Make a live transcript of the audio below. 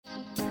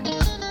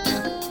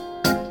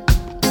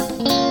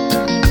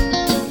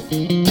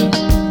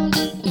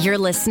You're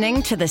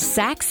listening to the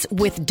Sex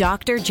with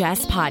Dr.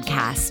 Jess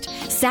podcast.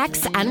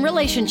 Sex and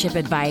relationship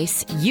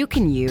advice you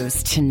can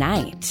use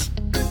tonight.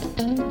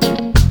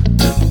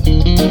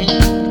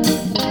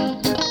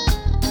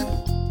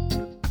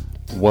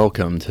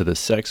 Welcome to the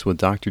Sex with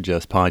Dr.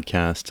 Jess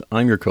podcast.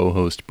 I'm your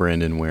co-host,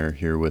 Brandon Ware,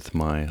 here with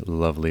my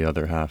lovely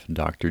other half,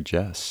 Dr.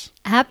 Jess.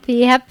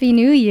 Happy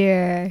New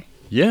Year.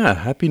 Yeah,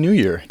 Happy New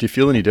Year. Do you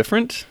feel any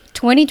different?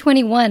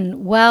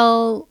 2021.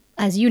 Well,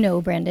 as you know,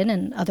 Brandon,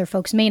 and other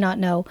folks may not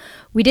know,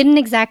 we didn't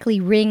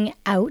exactly ring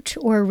out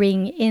or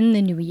ring in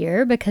the new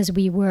year because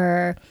we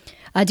were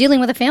dealing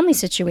with a family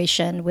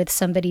situation with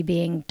somebody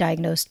being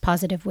diagnosed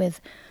positive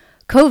with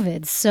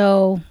COVID.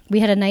 So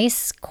we had a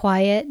nice,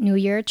 quiet New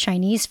Year,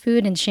 Chinese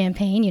food and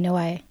champagne. You know,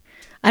 I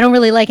don't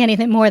really like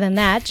anything more than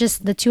that,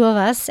 just the two of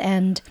us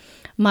and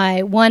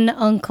my one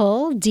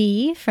uncle,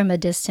 D, from a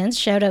distance.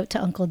 Shout out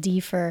to Uncle D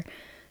for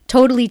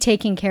totally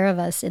taking care of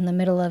us in the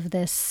middle of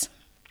this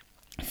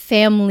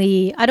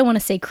family, I don't want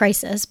to say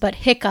crisis, but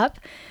hiccup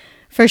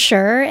for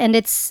sure. And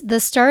it's the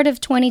start of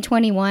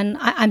 2021.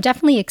 I'm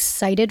definitely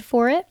excited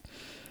for it.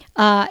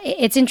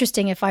 It's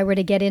interesting, if I were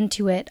to get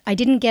into it, I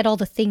didn't get all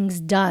the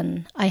things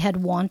done I had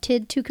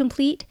wanted to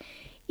complete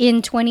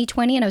in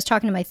 2020. And I was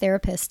talking to my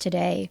therapist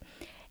today,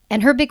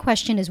 and her big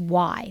question is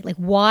why? Like,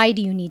 why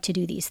do you need to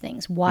do these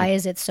things? Why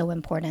is it so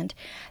important?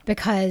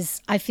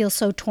 Because I feel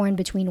so torn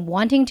between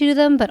wanting to do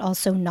them, but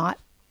also not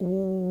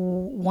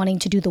wanting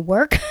to do the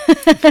work.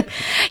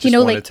 Just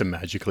want it to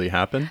magically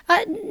happen?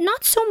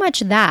 Not so much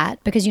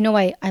that, because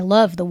I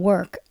love the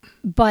work,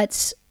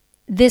 but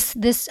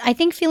this I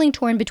think feeling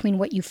torn between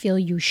what you feel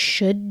you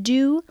should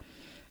do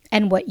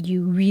and what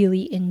you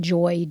really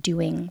enjoy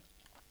doing.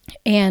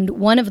 And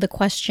one of the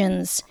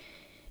questions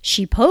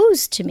she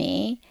posed to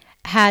me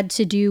had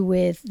to do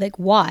with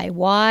why,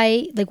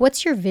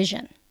 what's your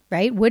vision,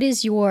 right? What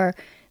is your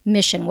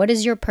mission? What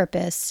is your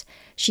purpose?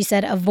 She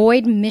said,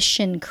 avoid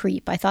mission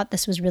creep. I thought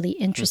this was really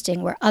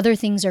interesting, where other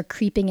things are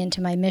creeping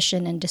into my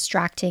mission and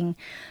distracting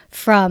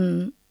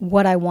from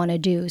what I want to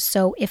do.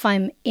 So if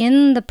I'm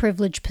in the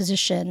privileged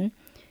position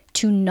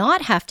to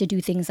not have to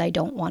do things I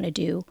don't want to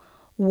do,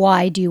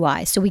 why do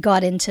I? So we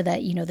got into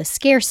the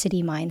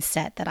scarcity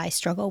mindset that I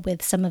struggle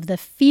with, some of the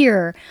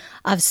fear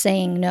of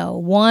saying no,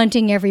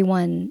 wanting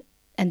everyone,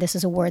 and this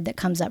is a word that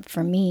comes up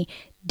for me,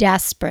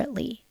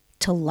 desperately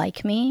to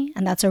like me.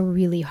 And that's a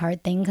really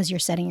hard thing because you're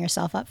setting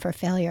yourself up for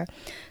failure.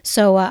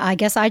 So I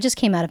guess I just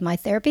came out of my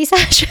therapy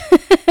session.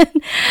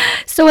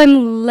 So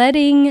I'm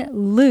letting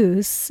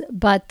loose,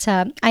 but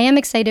I am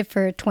excited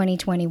for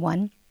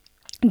 2021.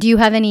 Do you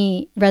have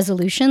any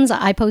resolutions?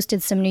 I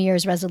posted some New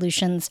Year's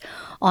resolutions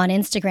on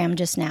Instagram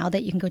just now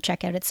that you can go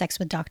check out at Sex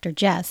with Dr.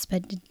 Jess.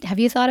 But have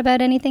you thought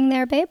about anything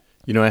there, babe?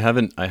 I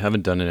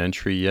haven't done an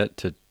entry yet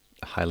to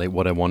highlight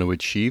what I want to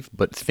achieve,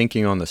 but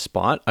thinking on the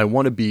spot, I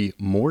want to be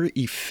more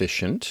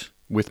efficient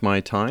with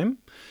my time.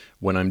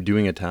 When I'm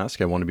doing a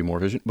task, I want to be more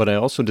efficient, but I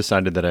also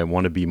decided that I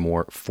want to be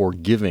more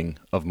forgiving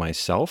of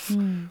myself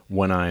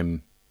when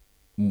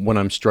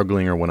I'm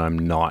struggling or when I'm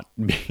not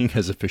being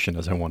as efficient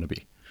as I want to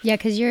be. Yeah,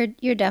 because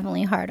you're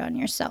definitely hard on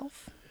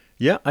yourself.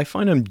 Yeah, I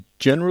find I'm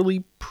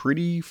generally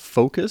pretty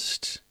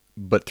focused,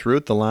 but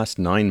throughout the last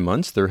 9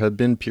 months, there have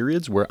been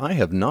periods where I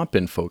have not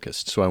been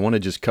focused. So I want to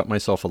just cut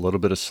myself a little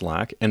bit of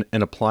slack and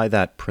apply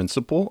that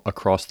principle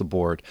across the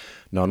board,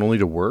 not only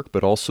to work,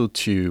 but also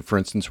to, for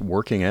instance,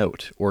 working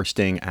out or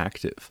staying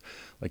active,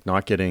 like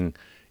not getting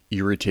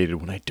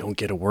irritated when I don't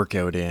get a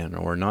workout in,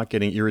 or not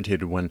getting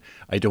irritated when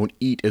I don't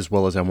eat as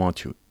well as I want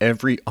to.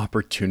 Every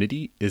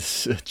opportunity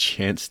is a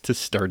chance to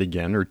start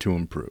again or to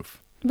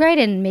improve. Right,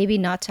 and maybe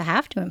not to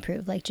have to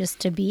improve, like just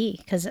to be,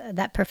 because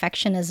that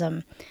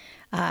perfectionism,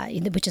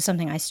 which is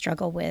something I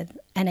struggle with,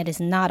 and it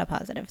is not a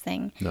positive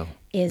thing,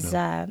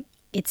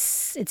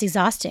 it's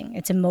exhausting.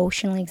 It's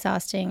emotionally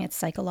exhausting. It's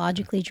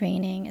psychologically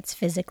draining. It's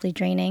physically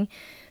draining.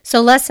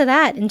 So less of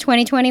that in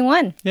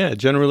 2021. Yeah,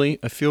 generally,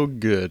 I feel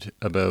good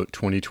about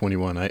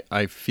 2021.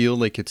 I feel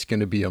like it's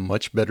going to be a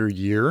much better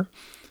year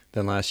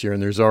than last year.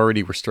 And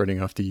we're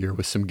starting off the year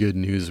with some good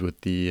news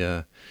with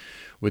the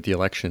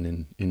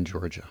election in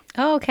Georgia.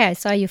 Oh, okay. I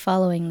saw you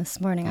following this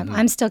morning.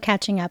 I'm still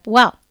catching up.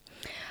 Well,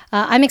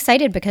 I'm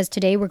excited because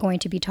today we're going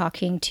to be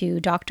talking to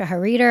Dr.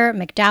 Harita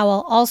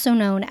McDowell, also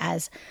known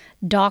as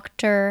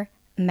Dr.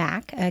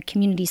 Mac, a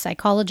community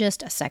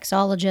psychologist, a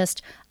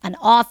sexologist, an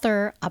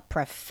author, a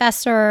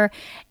professor,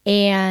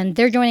 and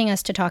they're joining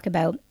us to talk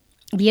about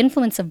the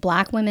influence of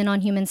Black women on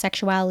human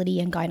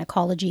sexuality and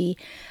gynecology,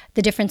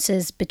 the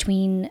differences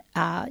between,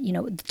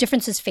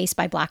 differences faced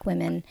by Black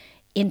women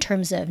in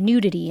terms of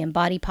nudity and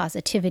body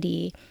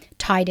positivity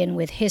tied in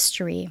with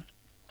history,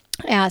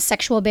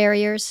 sexual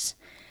barriers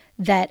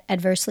that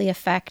adversely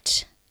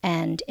affect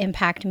and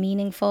impact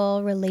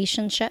meaningful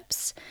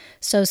relationships.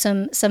 So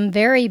some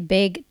very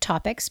big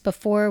topics.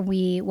 Before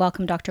we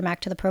welcome Dr. Mac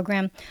to the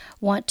program,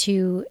 want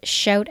to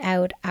shout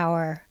out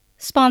our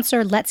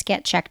sponsor,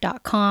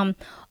 letsgetcheck.com.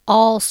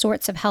 all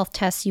sorts of health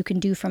tests you can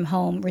do from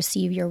home.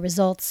 Receive your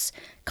results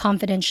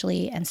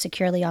confidentially and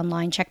securely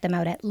online. Check them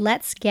out at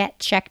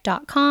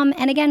letsgetchecked.com.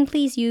 And again,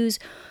 please use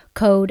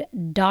code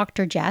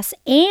Dr. Jess.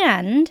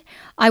 And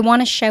I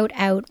want to shout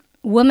out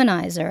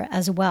Womanizer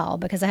as well,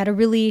 because I had a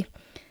really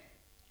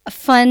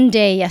fun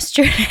day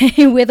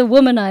yesterday with a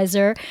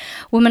Womanizer.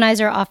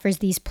 Womanizer offers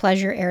these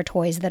pleasure air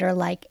toys that are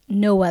like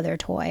no other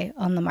toy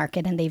on the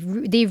market, and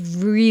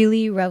they've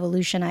really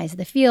revolutionized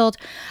the field.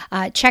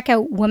 Check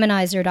out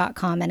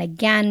womanizer.com, and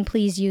again,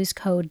 please use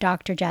code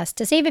Dr. Jess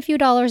to save a few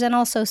dollars, and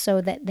also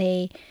so that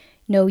they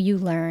know you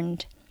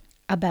learned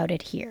about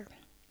it here.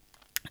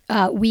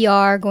 We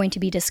are going to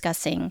be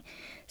discussing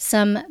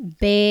some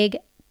big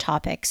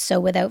topics. So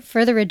without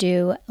further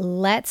ado,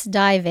 let's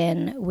dive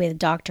in with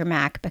Dr.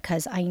 Mack,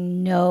 because I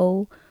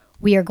know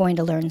we are going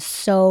to learn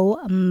so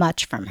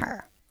much from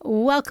her.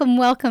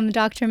 Welcome,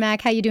 Dr.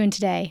 Mack. How you doing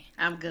today?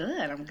 I'm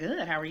good.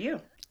 How are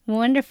you?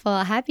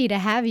 Wonderful. Happy to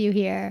have you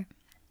here.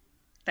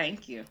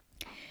 Thank you.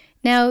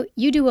 Now,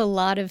 you do a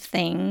lot of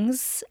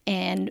things,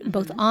 and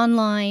both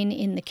online,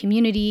 in the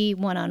community,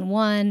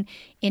 one-on-one,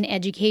 in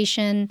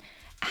education.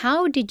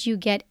 How did you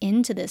get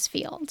into this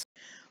field?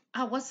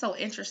 What's so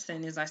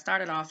interesting is I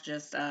started off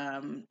just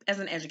as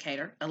an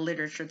educator, a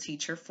literature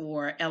teacher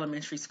for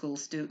elementary school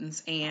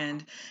students,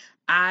 and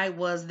I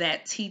was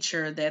that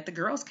teacher that the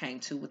girls came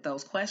to with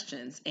those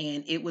questions,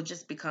 and it would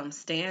just become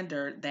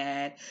standard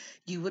that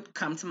you would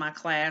come to my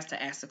class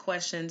to ask a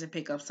question to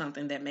pick up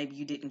something that maybe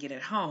you didn't get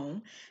at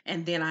home.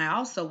 And then I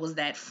also was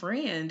that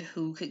friend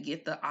who could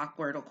get the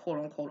awkward or quote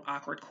unquote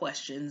awkward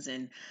questions,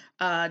 and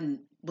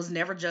was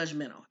never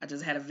judgmental. I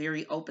just had a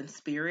very open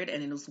spirit,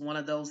 and it was one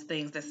of those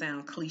things that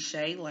sound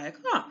cliche, like,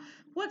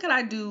 what could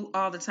I do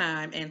all the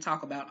time and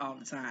talk about all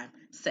the time?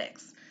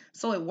 Sex.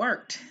 So it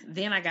worked.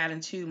 Then I got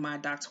into my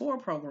doctoral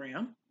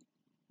program,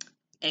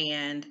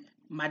 and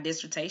my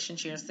dissertation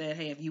chair said,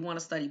 hey, if you want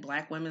to study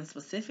Black women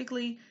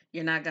specifically,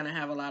 you're not going to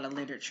have a lot of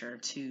literature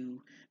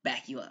to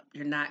back you up.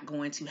 You're not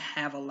going to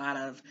have a lot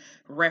of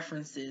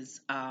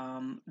references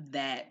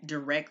that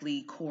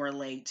directly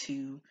correlate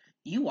to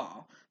you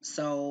all.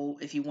 So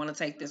if you want to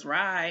take this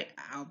ride,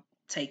 I'll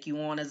take you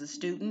on as a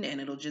student, and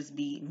it'll just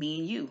be me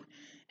and you.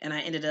 And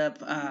I ended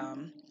up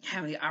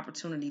having the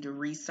opportunity to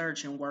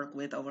research and work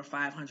with over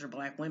 500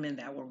 Black women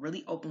that were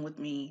really open with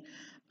me,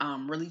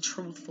 really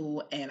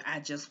truthful, and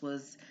I just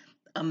was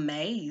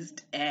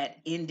amazed at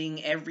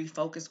ending every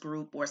focus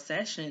group or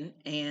session,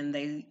 and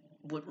they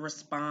would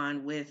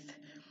respond with,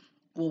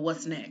 well,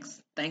 what's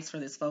next? Thanks for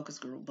this focus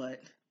group,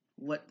 but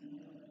what?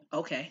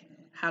 Okay,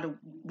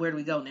 where do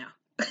we go now?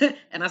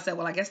 And I said,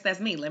 well, I guess that's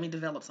me. Let me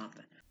develop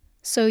something.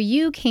 So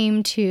you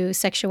came to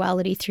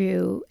sexuality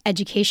through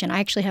education.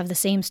 I actually have the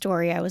same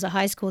story. I was a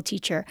high school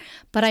teacher,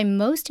 but I'm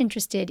most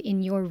interested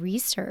in your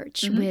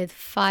research with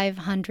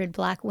 500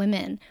 Black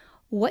women.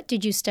 What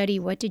did you study?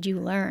 What did you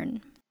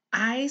learn?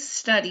 I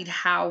studied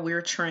how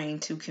we're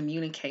trained to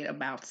communicate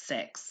about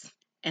sex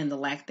and the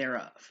lack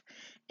thereof,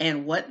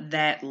 and what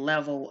that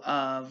level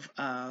of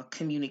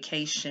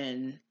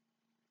communication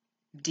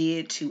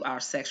did to our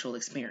sexual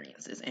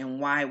experiences, and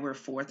why we're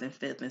fourth and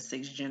fifth and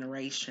sixth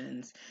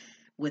generations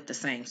with the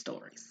same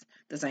stories.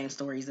 The same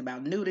stories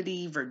about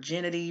nudity,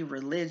 virginity,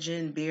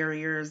 religion,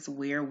 barriers,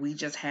 where we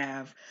just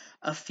have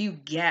a few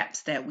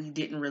gaps that we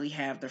didn't really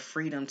have the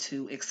freedom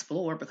to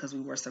explore because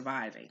we were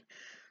surviving.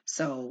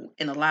 So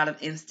in a lot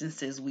of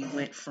instances, we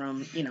went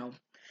from,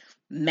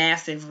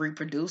 massive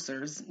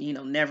reproducers,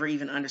 never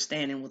even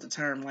understanding what the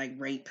term like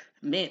rape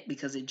meant,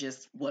 because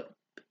it's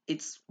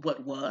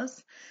what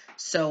was.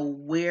 So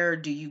where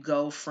do you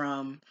go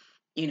from,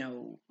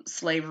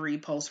 slavery,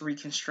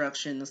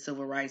 post-Reconstruction, the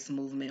Civil Rights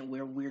Movement,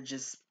 where we're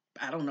just,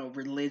 I don't know,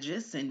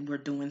 religious, and we're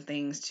doing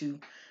things to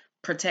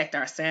protect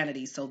our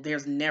sanity. So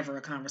there's never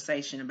a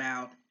conversation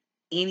about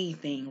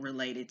anything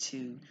related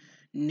to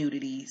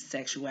nudity,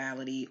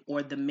 sexuality,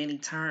 or the many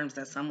terms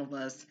that some of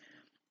us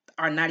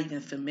are not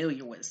even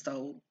familiar with.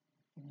 So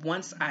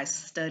once I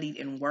studied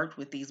and worked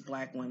with these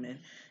Black women,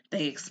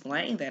 they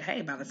explained that,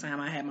 hey, by the time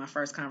I had my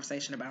first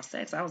conversation about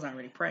sex, I was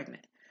already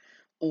pregnant.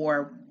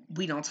 Or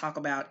we don't talk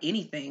about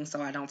anything,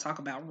 so I don't talk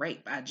about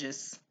rape. I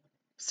just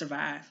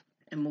survive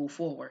and move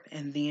forward.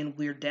 And then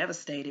we're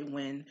devastated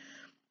when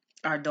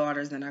our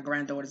daughters and our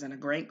granddaughters and our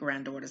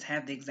great-granddaughters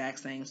have the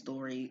exact same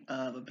story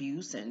of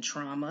abuse and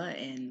trauma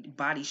and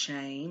body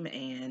shame,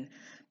 and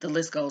the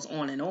list goes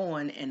on,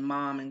 and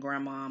mom and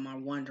grandmom are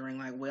wondering,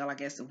 like, well, I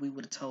guess if we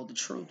would have told the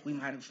truth, we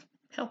might have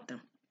helped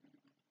them.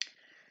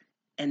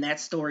 And that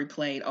story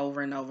played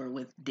over and over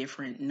with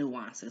different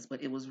nuances,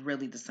 but it was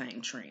really the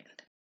same trend.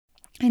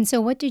 And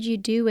so what did you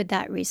do with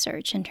that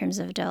research in terms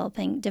of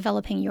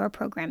developing your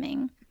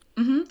programming?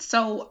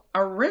 So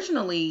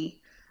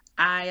originally,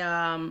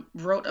 I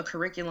wrote a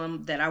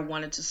curriculum that I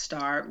wanted to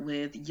start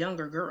with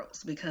younger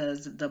girls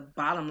because the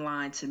bottom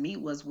line to me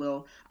was,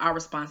 well, our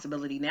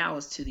responsibility now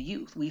is to the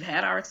youth. We've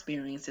had our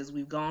experiences,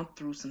 we've gone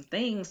through some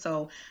things.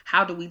 So,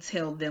 how do we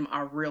tell them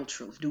our real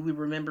truth? Do we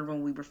remember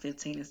when we were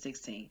 15 and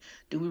 16?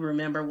 Do we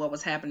remember what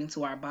was happening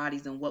to our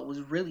bodies and what was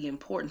really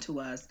important to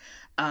us,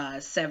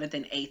 seventh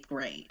and eighth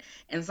grade?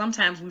 And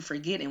sometimes we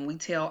forget and we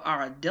tell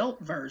our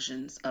adult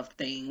versions of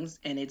things,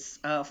 and it's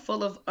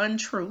full of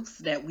untruths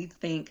that we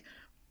think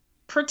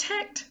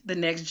protect the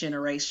next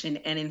generation.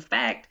 And in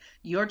fact,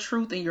 your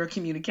truth and your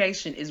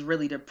communication is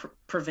really the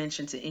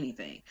prevention to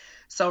anything.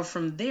 So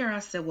from there, I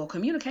said, well,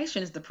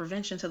 communication is the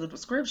prevention to the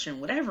prescription,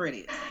 whatever it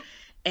is.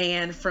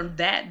 And from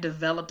that,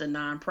 developed a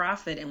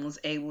nonprofit and was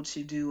able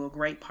to do a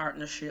great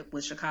partnership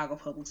with Chicago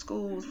Public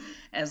Schools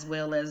as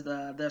well as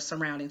the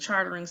surrounding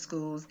chartering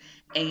schools.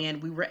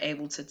 And we were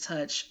able to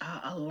touch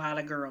a lot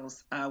of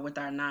girls with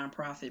our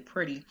nonprofit,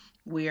 Pretty,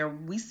 where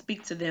we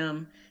speak to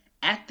them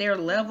at their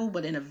level,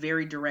 but in a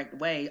very direct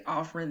way,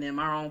 offering them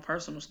our own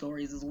personal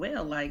stories as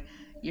well. Like,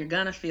 you're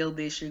going to feel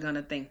this, you're going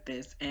to think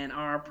this. And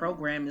our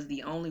program is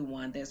the only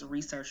one that's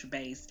research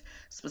based,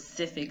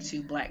 specific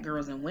to Black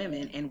girls and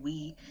women. And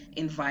we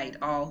invite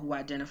all who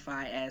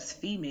identify as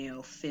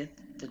female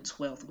 5th to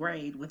 12th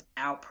grade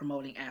without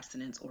promoting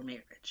abstinence or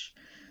marriage,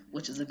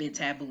 which is a bit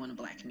taboo in the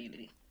Black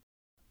community.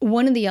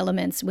 One of the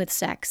elements with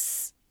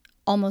sex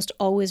almost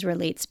always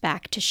relates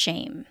back to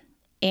shame.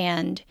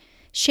 And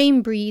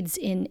shame breeds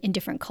in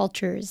different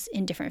cultures,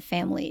 in different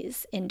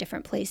families, in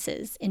different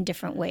places, in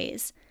different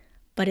ways.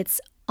 But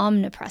it's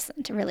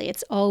omnipresent, really.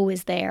 It's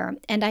always there.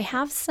 And I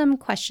have some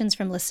questions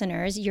from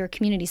listeners. You're a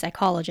community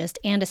psychologist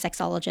and a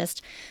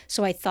sexologist,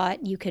 so I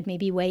thought you could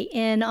maybe weigh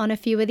in on a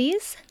few of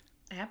these.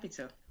 Happy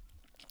to.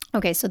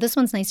 Okay, so this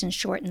one's nice and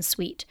short and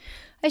sweet.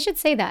 I should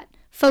say that.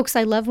 Folks,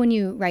 I love when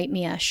you write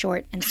me a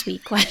short and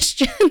sweet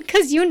question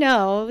because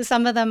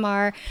some of them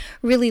are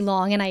really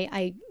long and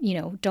I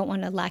don't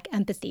want to lack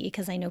empathy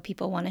because I know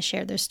people want to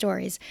share their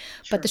stories.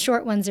 Sure. But the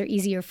short ones are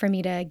easier for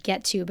me to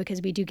get to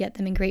because we do get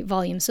them in great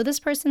volume. So this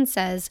person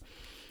says,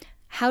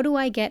 how do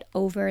I get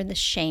over the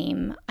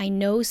shame? I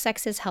know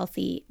sex is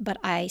healthy, but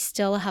I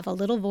still have a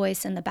little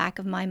voice in the back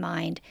of my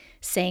mind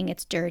saying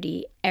it's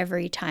dirty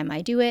every time I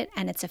do it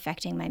and it's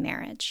affecting my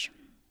marriage.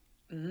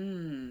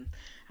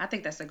 I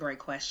think that's a great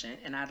question.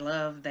 And I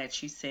love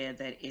that you said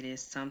that it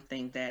is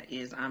something that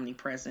is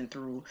omnipresent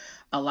through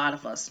a lot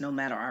of us, no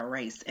matter our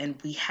race.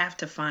 And we have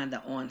to find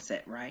the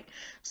onset, right?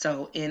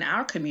 So in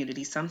our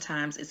community,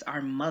 sometimes it's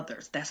our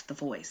mothers. That's the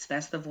voice.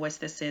 That's the voice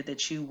that said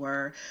that you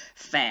were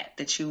fat,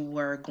 that you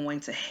were going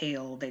to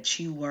hell, that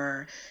you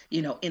were,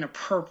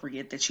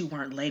 inappropriate, that you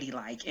weren't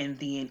ladylike. And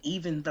then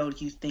even though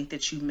you think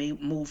that you may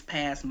move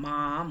past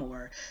mom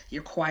or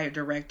your choir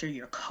director,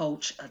 your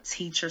coach, a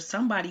teacher,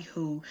 somebody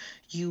who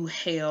you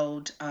held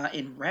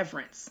in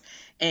reverence,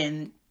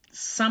 and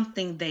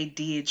something they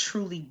did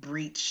truly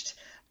breached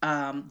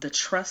the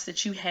trust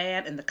that you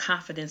had and the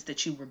confidence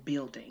that you were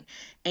building.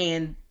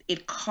 And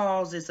it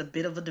causes a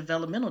bit of a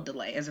developmental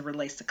delay as it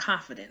relates to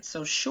confidence.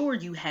 So, sure,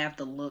 you have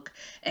the look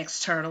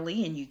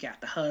externally and you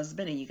got the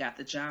husband and you got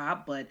the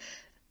job, but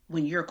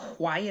when you're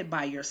quiet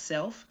by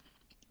yourself,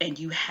 and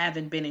you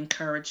haven't been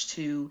encouraged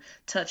to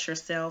touch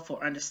yourself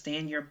or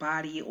understand your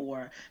body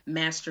or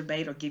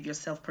masturbate or give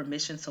yourself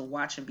permission to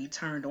watch and be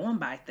turned on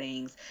by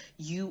things,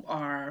 you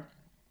are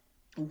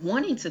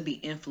wanting to be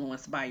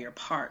influenced by your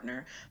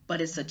partner, but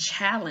it's a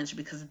challenge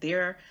because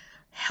they're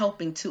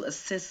helping to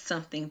assist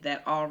something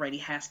that already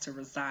has to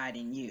reside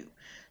in you.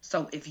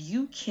 So if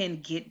you can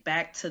get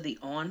back to the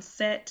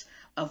onset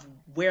of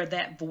where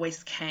that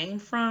voice came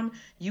from,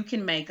 you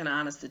can make an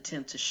honest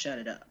attempt to shut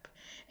it up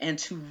and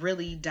to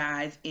really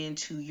dive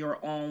into your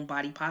own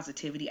body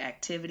positivity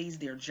activities,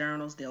 their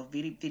journals, their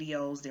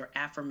videos, their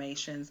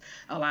affirmations.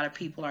 A lot of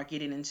people are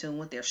getting in tune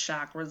with their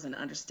chakras and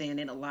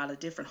understanding a lot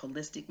of different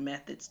holistic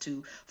methods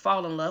to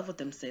fall in love with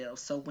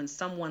themselves. So when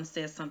someone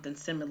says something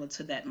similar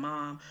to that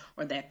mom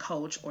or that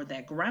coach or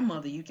that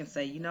grandmother, you can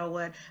say, you know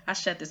what, I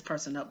shut this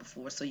person up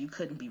before, so you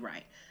couldn't be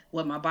right.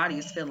 What my body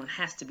is feeling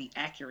has to be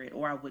accurate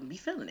or I wouldn't be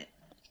feeling it.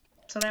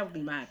 So that would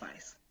be my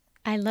advice.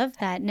 I love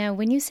that. Now,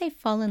 when you say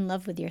fall in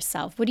love with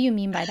yourself, what do you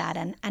mean by that?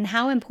 And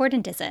how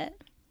important is it?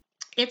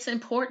 It's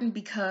important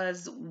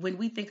because when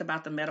we think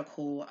about the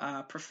medical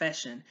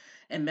profession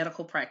and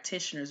medical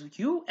practitioners,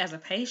 you as a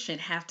patient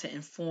have to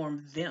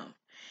inform them.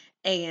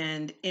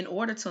 And in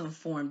order to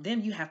inform them,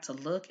 you have to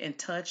look and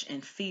touch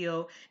and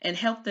feel and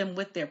help them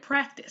with their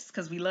practice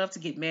because we love to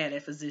get mad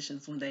at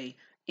physicians when they,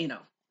 you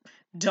know,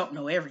 don't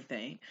know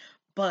everything.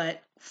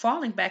 But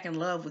falling back in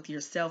love with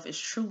yourself is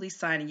truly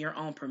signing your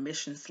own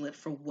permission slip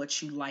for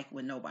what you like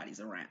when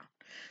nobody's around.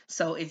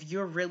 So if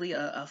you're really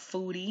a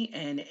foodie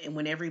and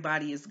when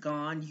everybody is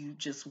gone, you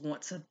just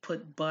want to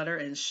put butter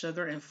and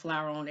sugar and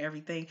flour on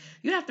everything,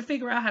 you have to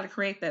figure out how to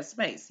create that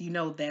space. You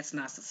know that's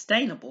not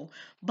sustainable,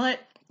 but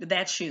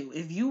that's you.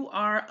 If you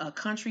are a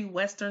country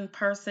western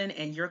person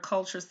and your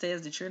culture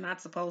says that you're not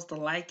supposed to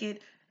like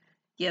it,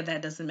 yeah,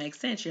 that doesn't make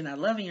sense. You're not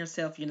loving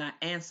yourself. You're not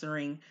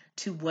answering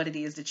to what it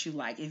is that you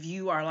like. If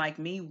you are like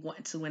me,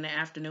 want to in the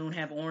afternoon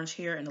have orange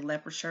hair and a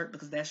leopard shirt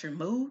because that's your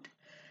mood,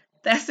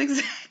 that's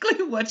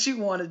exactly what you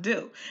want to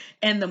do.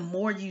 And the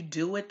more you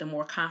do it, the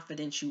more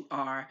confident you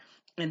are,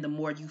 and the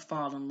more you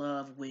fall in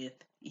love with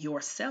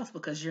yourself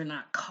because you're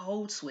not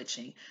code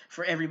switching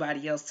for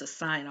everybody else to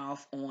sign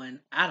off on,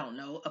 I don't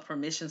know, a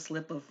permission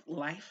slip of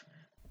life.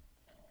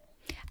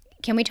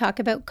 Can we talk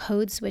about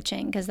code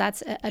switching? Because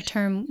that's a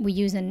term we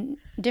use in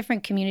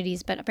different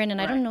communities. But Brandon,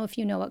 I don't know if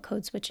you know what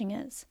code switching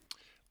is.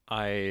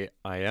 I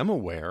am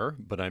aware,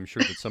 but I'm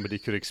sure that somebody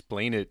could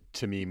explain it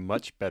to me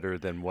much better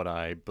than what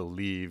I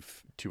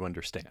believe to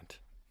understand.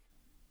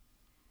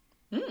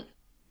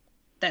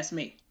 That's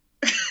me.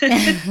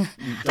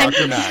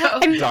 Dr.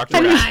 Matt,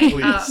 Dr. Matt,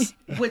 please.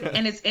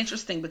 And it's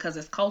interesting because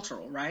it's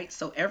cultural, right?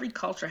 So every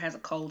culture has a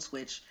code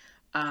switch,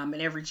 and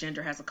every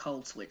gender has a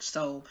code switch.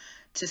 So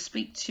to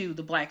speak to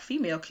the Black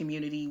female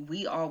community,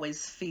 we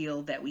always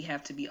feel that we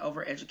have to be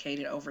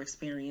overeducated,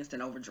 overexperienced,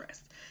 and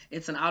overdressed.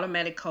 It's an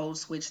automatic code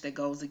switch that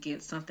goes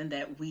against something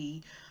that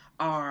we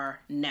are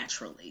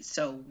naturally.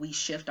 So we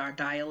shift our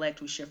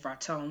dialect, we shift our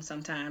tone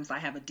sometimes. I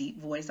have a deep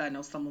voice. I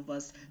know some of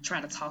us try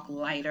to talk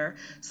lighter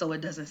so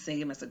it doesn't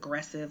seem as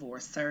aggressive or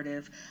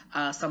assertive.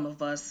 Some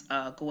of us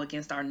go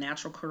against our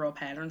natural curl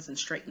patterns and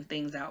straighten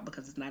things out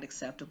because it's not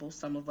acceptable.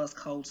 Some of us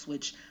code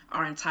switch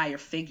our entire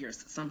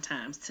figures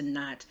sometimes to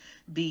not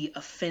be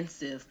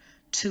offensive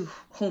to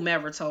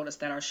whomever told us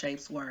that our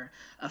shapes were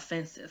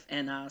offensive.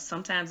 And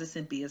sometimes it's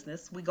in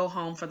business. We go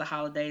home for the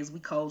holidays. We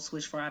code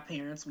switch for our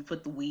parents. We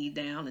put the weed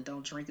down and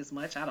don't drink as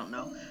much. I don't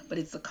know. But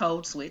it's a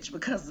code switch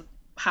because of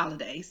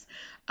holidays.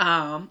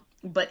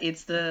 But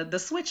it's the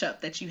switch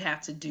up that you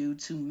have to do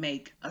to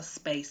make a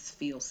space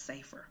feel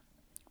safer.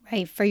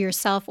 Right, for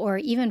yourself or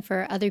even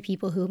for other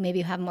people who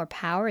maybe have more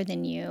power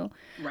than you.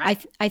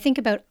 Right. I think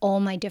about all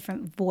my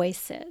different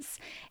voices.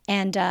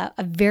 And a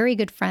very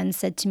good friend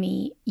said to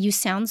me, "You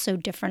sound so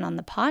different on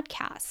the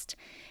podcast."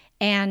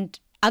 And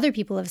other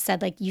people have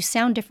said, like, you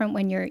sound different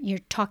when you're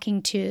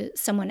talking to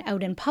someone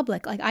out in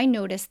public. Like, I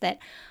noticed that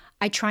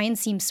I try and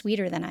seem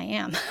sweeter than I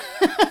am.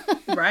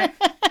 Right.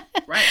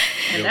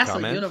 And that's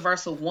comment? a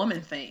universal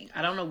woman thing.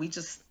 I don't know.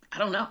 I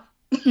don't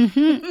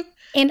know.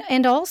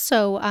 And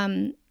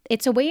also,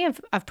 it's a way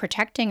of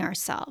protecting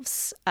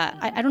ourselves.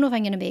 I don't know if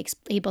I'm going to be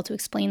able to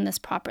explain this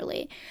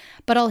properly,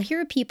 but I'll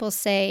hear people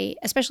say,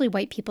 especially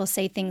white people,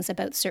 say things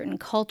about certain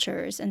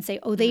cultures and say,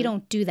 oh, they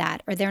don't do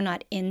that, or they're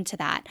not into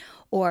that,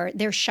 or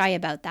they're shy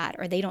about that,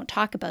 or they don't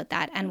talk about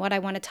that. And what I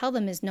want to tell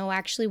them is, no,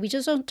 actually, we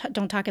just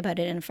don't talk about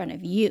it in front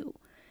of you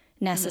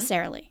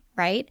necessarily,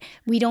 right?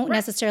 We don't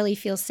necessarily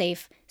feel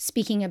safe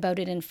speaking about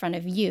it in front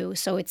of you.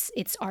 So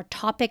it's our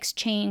topics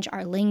change,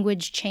 our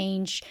language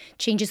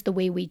changes, the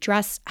way we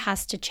dress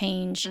has to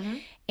change.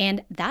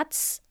 And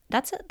that's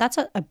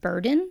a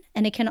burden,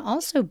 and it can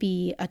also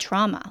be a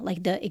trauma,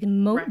 like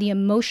the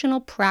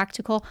emotional,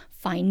 practical,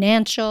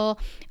 financial,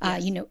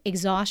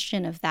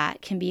 exhaustion of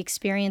that can be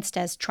experienced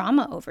as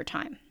trauma over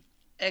time.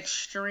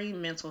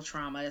 Extreme mental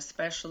trauma,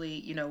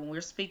 especially, when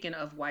we're speaking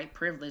of white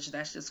privilege,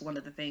 that's just one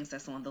of the things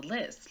that's on the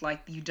list.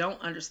 Like, you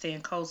don't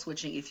understand code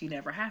switching if you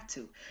never have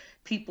to.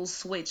 People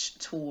switch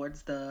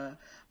towards the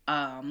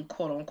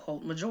quote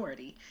unquote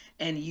majority.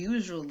 And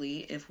usually,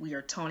 if we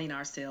are toning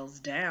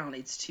ourselves down,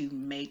 it's to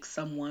make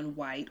someone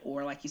white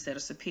or, like you said, a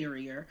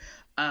superior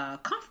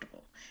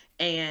comfortable.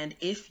 And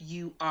if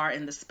you are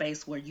in the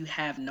space where you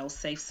have no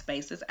safe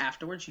spaces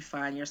afterwards, you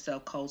find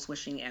yourself code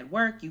switching at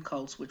work, you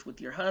code switch with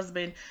your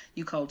husband,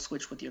 you code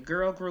switch with your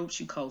girl groups,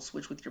 you code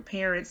switch with your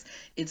parents.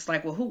 It's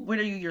like, well, when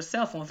are you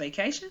yourself, on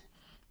vacation?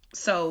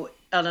 So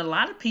and a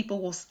lot of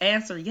people will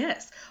answer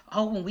yes.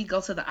 Oh, when we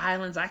go to the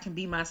islands, I can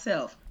be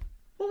myself.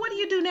 Well, what do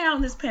you do now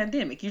in this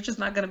pandemic? You're just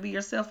not going to be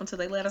yourself until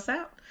they let us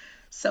out.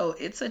 So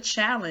it's a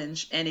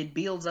challenge, and it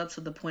builds up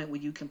to the point where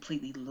you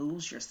completely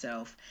lose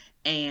yourself.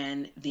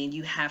 And then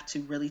you have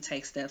to really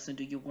take steps and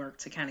do your work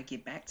to kind of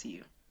get back to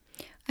you.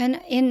 And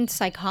in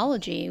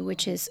psychology,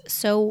 which is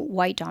so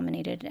white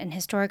dominated and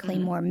historically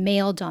more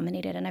male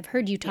dominated, and I've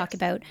heard you talk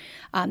about,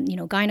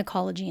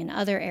 gynecology and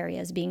other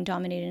areas being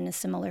dominated in a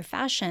similar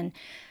fashion,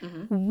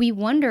 we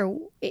wonder,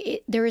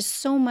 there is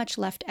so much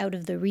left out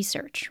of the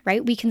research,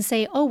 right? We can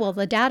say, oh, well,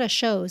 the data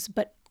shows,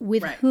 but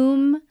with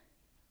whom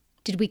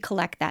did we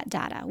collect that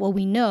data? Well,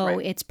 we know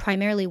it's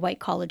primarily white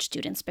college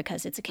students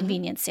because it's a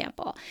convenience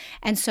sample.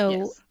 And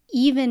so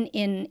even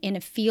in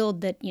a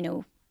field that,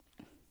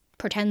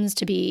 pretends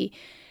to be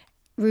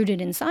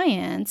rooted in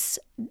science,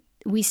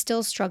 we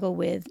still struggle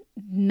with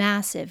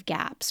massive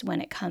gaps when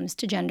it comes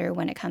to gender,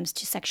 when it comes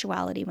to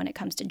sexuality, when it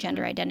comes to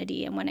gender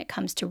identity, and when it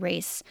comes to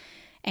race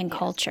and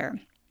culture.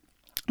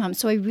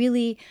 So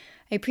I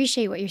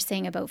appreciate what you're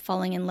saying about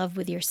falling in love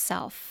with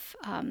yourself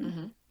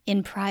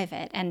in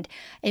private. And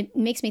it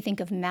makes me think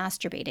of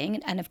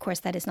masturbating. And of course,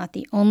 that is not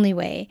the only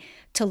way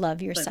to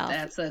love yourself. But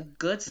that's a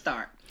good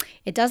start.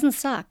 It doesn't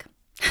suck.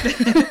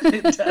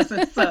 It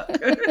doesn't suck.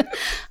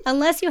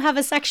 Unless you have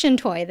a suction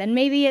toy, then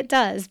maybe it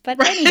does. But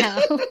anyhow,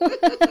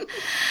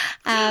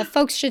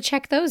 folks should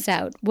check those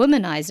out.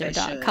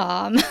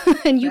 Womanizer.com.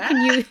 And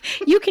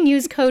you can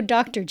use code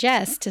Dr.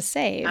 Jess to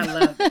save. I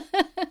love it.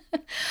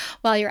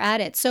 While you're at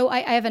it. So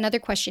I have another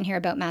question here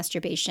about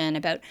masturbation,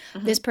 about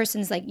this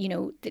person's like,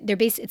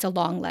 it's a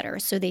long letter.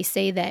 So they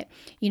say that,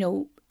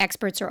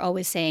 experts are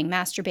always saying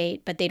masturbate,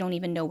 but they don't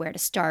even know where to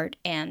start.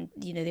 And,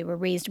 they were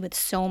raised with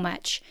so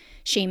much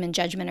shame and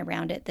judgment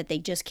around it that they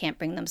just can't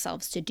bring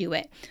themselves to do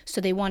it.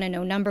 So they want to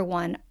know, number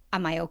one,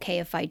 am I okay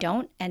if I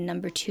don't? And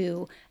number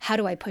two, how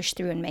do I push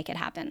through and make it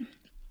happen?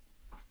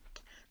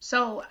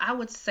 So I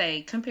would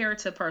say, compare it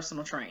to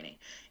personal training.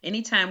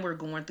 Anytime we're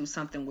going through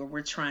something where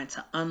we're trying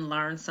to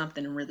unlearn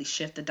something and really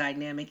shift the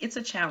dynamic, it's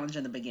a challenge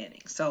in the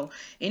beginning. So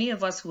any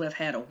of us who have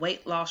had a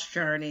weight loss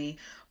journey,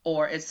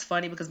 or it's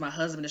funny because my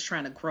husband is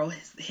trying to grow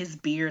his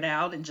beard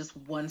out and just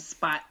one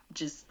spot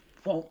just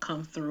won't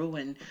come through.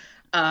 And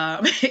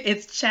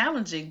it's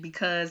challenging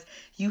because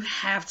you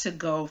have to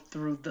go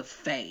through the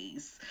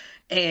phase.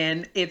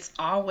 And it's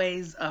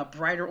always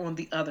brighter on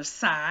the other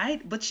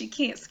side, but you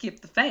can't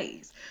skip the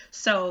phase.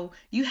 So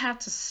you have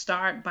to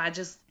start by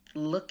just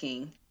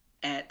looking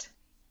at,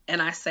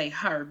 and I say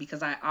her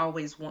because I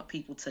always want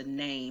people to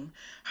name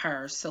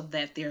her so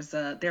that there's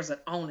an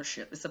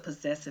ownership, it's a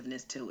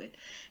possessiveness to it.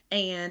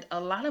 And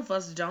a lot of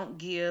us don't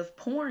give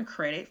porn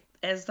credit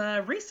as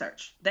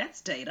research.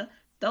 That's data.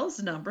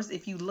 Those numbers,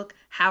 if you look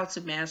how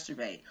to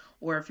masturbate,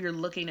 or if you're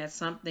looking at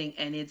something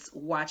and it's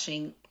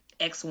watching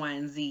X, Y,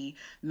 and Z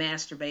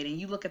masturbating,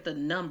 you look at the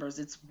numbers,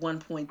 it's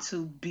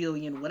 1.2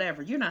 billion,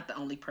 whatever. You're not the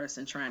only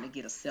person trying to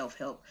get a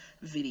self-help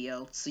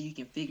video so you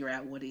can figure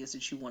out what it is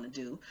that you want to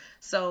do.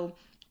 So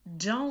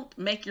don't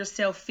make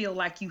yourself feel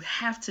like you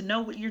have to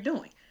know what you're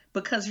doing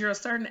because you're a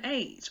certain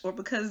age or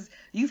because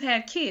you've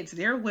had kids.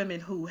 There are women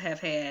who have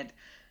had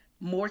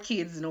more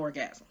kids than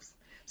orgasms.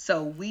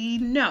 So we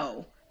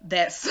know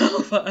that some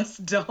of us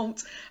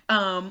don't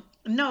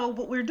know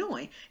what we're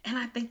doing. And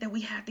I think that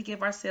we have to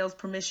give ourselves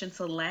permission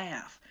to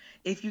laugh.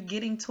 If you're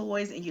getting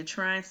toys and you're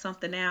trying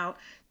something out,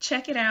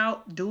 check it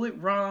out, do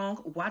it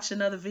wrong, watch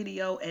another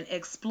video, and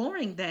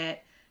exploring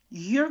that,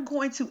 you're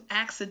going to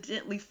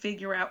accidentally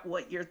figure out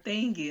what your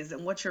thing is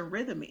and what your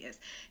rhythm is.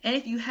 And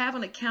if you have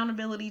an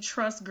accountability,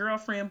 trust,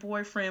 girlfriend,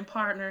 boyfriend,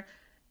 partner,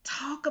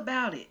 talk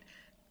about it.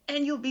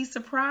 And you'll be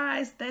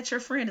surprised that your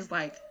friend is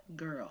like,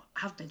 girl,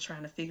 I've been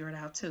trying to figure it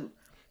out too.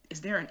 Is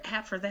there an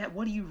app for that?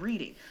 What are you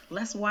reading?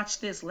 Let's watch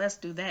this. Let's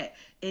do that.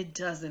 It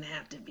doesn't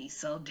have to be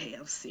so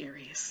damn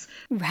serious.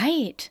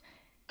 Right.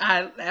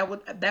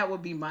 That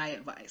would be my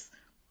advice.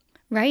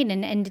 Right.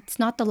 And it's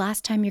not the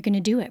last time you're going to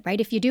do it,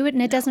 right? If you do it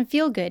and it doesn't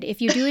feel good, if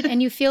you do it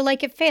and you feel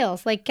like it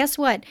fails, like, guess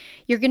what?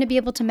 You're going to be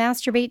able to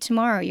masturbate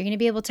tomorrow. You're going to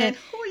be able to. And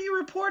who are you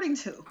reporting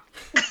to?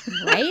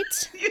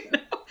 Right?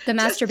 The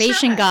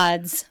masturbation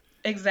gods.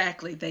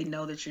 Exactly. They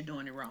know that you're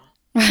doing it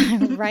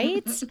wrong.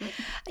 Right?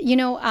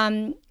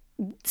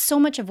 So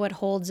much of what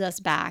holds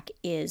us back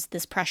is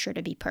this pressure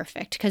to be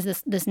perfect.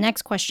 Because this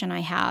next question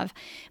I have,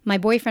 my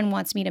boyfriend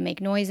wants me to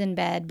make noise in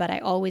bed, but I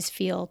always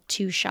feel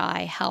too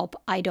shy. Help.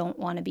 I don't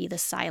want to be the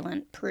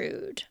silent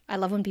prude. I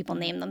love when people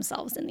name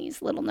themselves in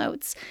these little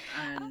notes.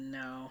 I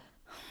know.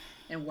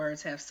 And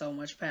words have so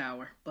much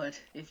power. But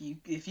if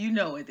you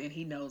know it, then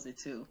he knows it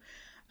too.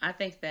 I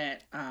think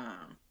that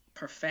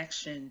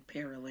perfection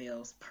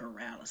parallels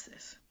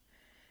paralysis.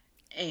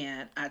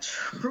 And I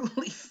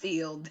truly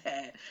feel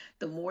that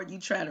the more you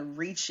try to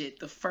reach it,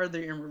 the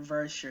further in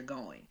reverse you're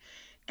going.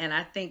 And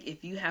I think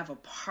if you have a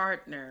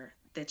partner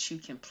that you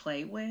can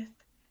play with,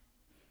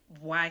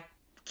 why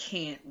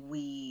can't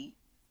we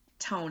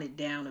tone it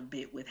down a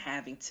bit with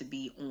having to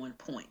be on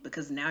point?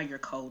 Because now you're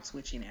code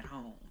switching at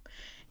home.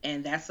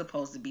 And that's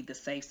supposed to be the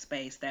safe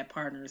space. That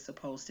partner is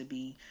supposed to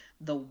be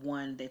the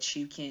one that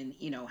you can,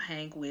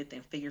 hang with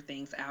and figure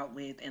things out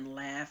with and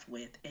laugh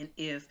with. And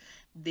if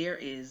there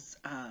is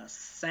a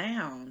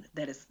sound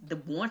that is the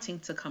wanting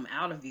to come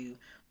out of you,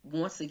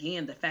 once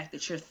again, the fact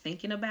that you're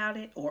thinking about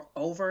it or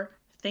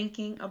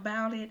overthinking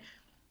about it,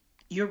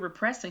 you're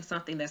repressing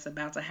something that's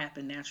about to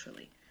happen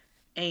naturally.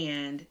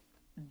 And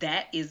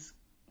that is,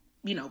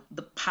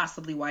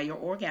 possibly why your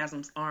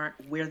orgasms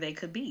aren't where they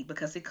could be,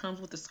 because it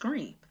comes with a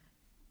scream.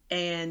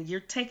 And you're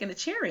taking the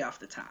cherry off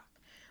the top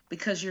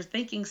because you're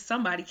thinking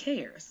somebody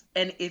cares.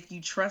 And if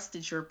you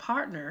trusted your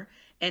partner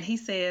and he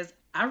says,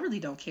 I really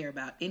don't care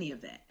about any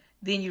of that,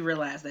 then you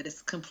realize that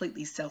it's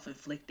completely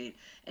self-inflicted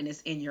and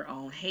it's in your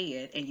own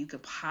head, and you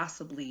could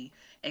possibly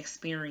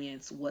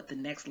experience what the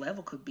next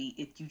level could be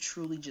if you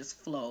truly just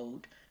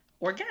flowed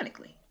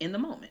organically in the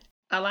moment.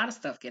 A lot of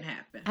stuff can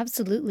happen.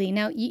 Absolutely.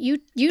 Now, you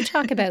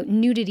talk about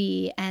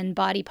nudity and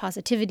body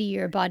positivity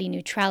or body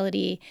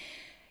neutrality.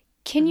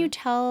 Can you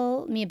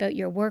tell me about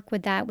your work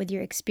with that, with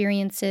your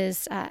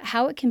experiences,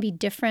 how it can be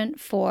different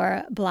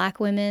for Black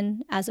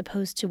women as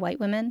opposed to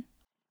white women?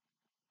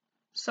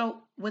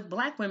 So with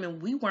Black women,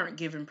 we weren't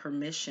given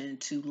permission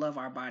to love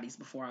our bodies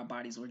before our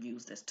bodies were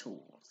used as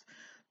tools.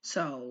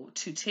 So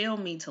to tell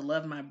me to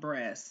love my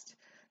breast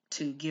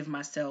to give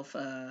myself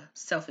a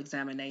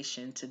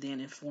self-examination to then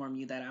inform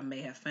you that I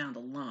may have found a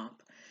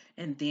lump.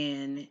 And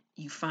then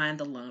you find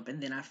the lump,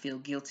 and then I feel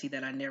guilty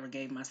that I never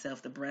gave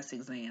myself the breast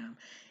exam.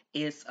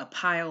 It's a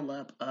pile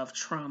up of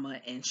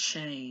trauma and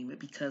shame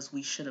because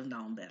we should have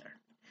known better.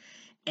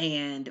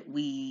 And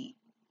we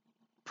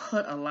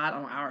put a lot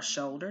on our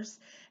shoulders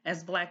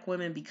as Black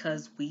women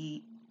because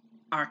we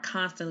are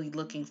constantly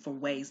looking for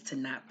ways to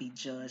not be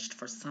judged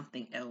for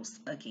something else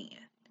again.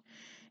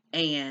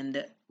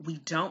 And we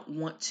don't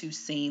want to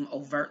seem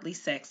overtly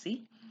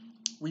sexy.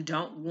 We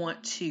don't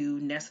want to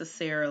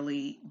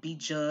necessarily be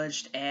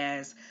judged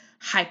as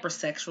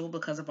hypersexual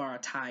because of our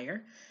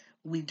attire.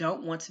 We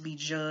don't want to be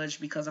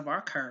judged because of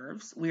our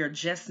curves. We are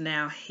just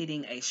now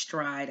hitting a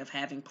stride of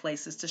having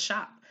places to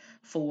shop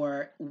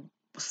for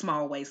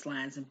small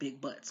waistlines and big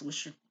butts,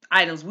 which are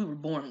items we were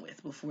born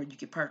with before you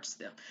could purchase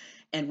them.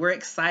 And we're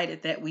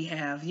excited that we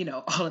have,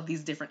 all of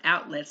these different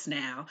outlets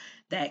now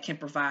that can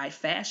provide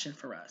fashion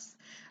for us.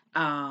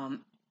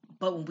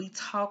 But when we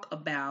talk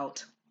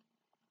about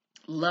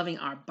loving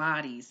our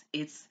bodies,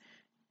 it's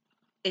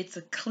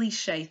a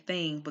cliche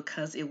thing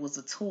because it was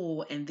a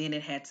tool and then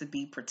it had to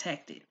be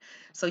protected.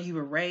 So you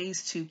were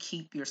raised to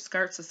keep your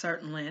skirts a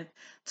certain length,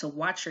 to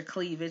watch your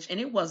cleavage. And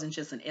it wasn't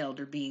just an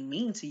elder being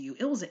mean to you,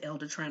 it was an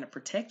elder trying to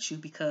protect you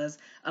because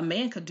a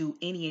man could do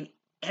any and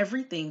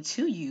everything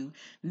to you,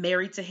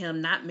 married to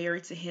him, not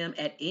married to him,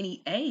 at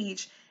any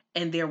age,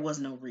 and there was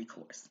no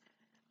recourse.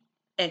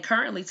 And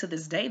currently, to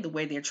this day, the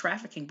way they're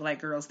trafficking Black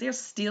girls, there's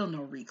still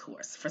no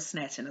recourse for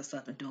snatching us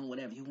up and doing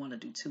whatever you want to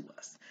do to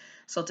us.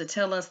 So to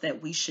tell us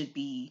that we should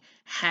be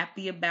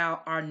happy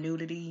about our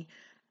nudity,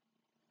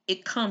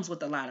 it comes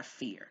with a lot of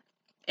fear.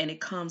 And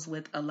it comes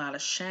with a lot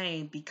of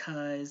shame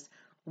because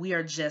we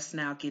are just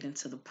now getting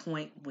to the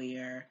point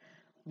where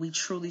we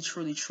truly,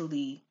 truly,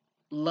 truly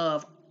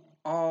love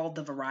all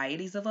the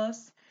varieties of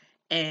us,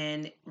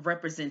 and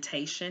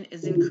representation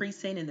is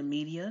increasing in the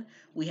media.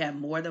 We have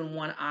more than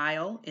one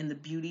aisle in the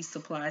beauty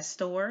supply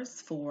stores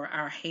for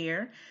our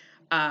hair.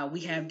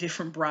 We have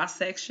different bra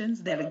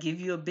sections that'll give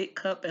you a big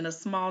cup and a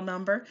small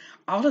number.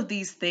 All of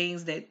these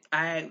things that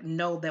I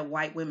know that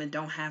white women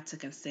don't have to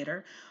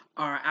consider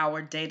are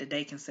our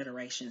day-to-day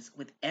considerations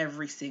with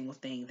every single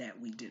thing that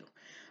we do.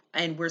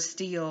 And we're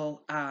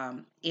still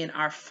in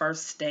our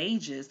first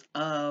stages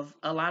of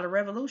a lot of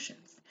revolutions.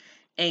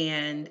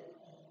 And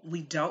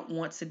we don't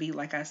want to be,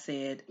 like I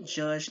said,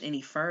 judged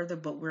any further,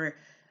 but we're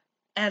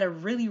at a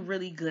really,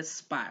 really good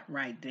spot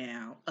right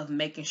now of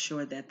making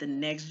sure that the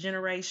next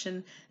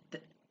generation,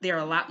 they're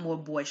a lot more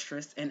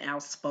boisterous and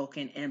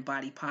outspoken and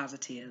body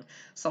positive.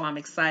 So I'm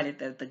excited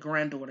that the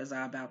granddaughters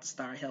are about to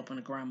start helping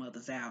the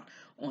grandmothers out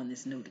on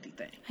this nudity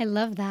thing. I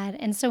love that.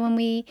 And so when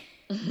we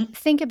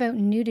think about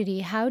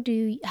nudity, how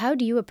do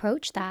you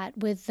approach that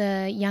with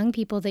the young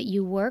people that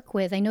you work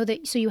with? I know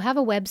that, so you have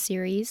a web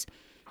series,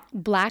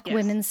 Black Yes.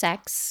 Women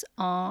Sex,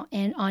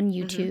 and on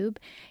YouTube.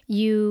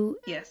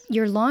 Yes.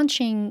 You're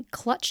launching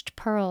Clutched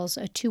Pearls,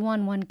 a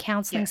 2-on-1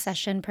 counseling Yes.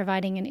 session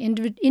providing an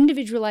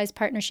individualized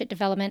partnership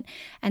development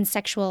and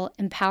sexual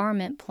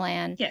empowerment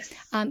plan. Yes.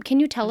 Can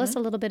you tell us a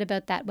little bit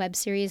about that web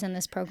series and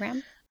this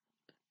program?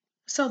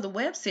 So the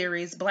web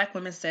series Black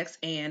Women Sex,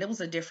 and it was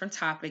a different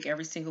topic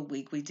every single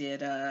week. We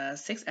did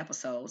 6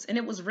 episodes, and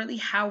it was really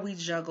how we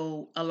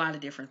juggle a lot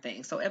of different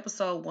things. So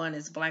episode 1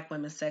 is Black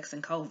Women Sex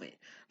and COVID.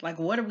 Like,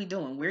 what are we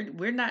doing?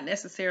 We're not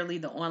necessarily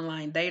the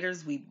online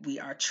daters. We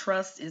our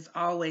trust is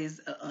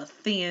always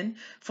thin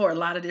for a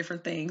lot of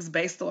different things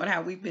based on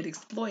how we've been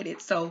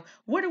exploited. So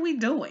what are we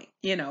doing?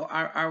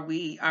 Are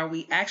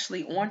we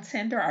actually on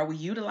Tinder? Are we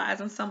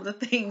utilizing some of the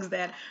things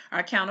that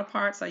our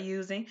counterparts are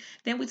using?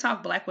 Then we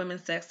talk Black women,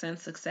 sex, and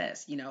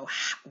success.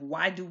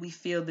 Why do we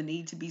feel the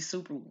need to be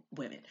super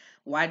women?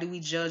 Why do we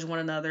judge one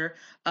another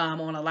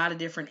on a lot of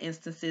different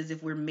instances?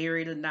 If we're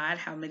married or not,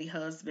 how many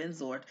husbands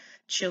or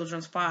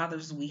children's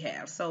fathers we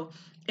have. So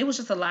it was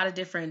just a lot of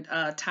different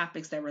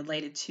topics that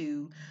related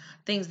to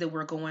things that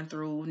we're going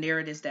through,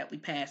 narratives that we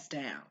pass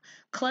down.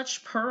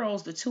 Clutch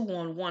Pearls, the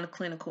 2-on-1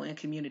 clinical and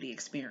community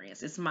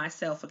experience. It's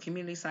myself, a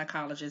community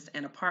psychologist,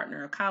 and a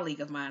partner, a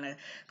colleague of mine, a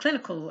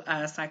clinical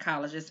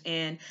psychologist.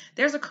 And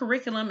there's a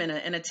curriculum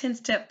and a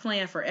 10-step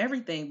plan for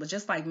everything. But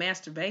just like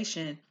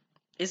masturbation,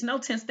 it's no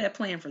 10-step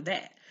plan for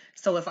that.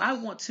 So if I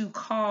want to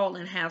call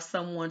and have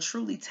someone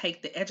truly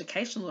take the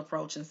educational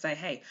approach and say,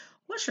 hey,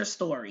 what's your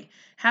story?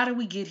 How did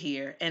we get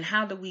here? And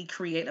how do we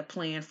create a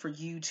plan for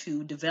you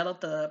to develop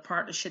the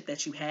partnership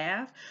that you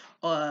have,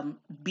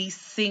 be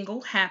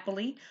single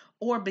happily,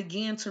 or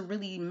begin to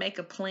really make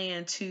a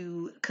plan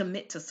to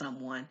commit to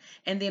someone?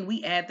 And then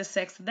we add the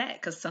sex to that,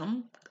 because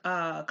some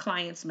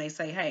clients may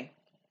say, hey,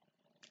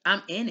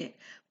 I'm in it,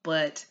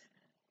 but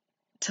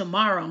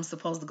tomorrow I'm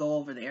supposed to go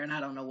over there and I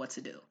don't know what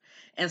to do.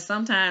 And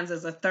sometimes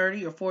as a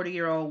 30 or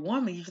 40-year-old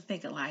woman, you're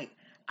thinking like,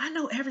 I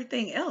know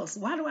everything else.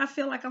 Why do I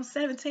feel like I'm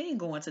 17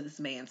 going to this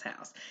man's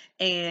house?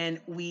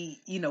 And we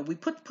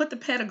put the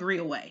pedigree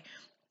away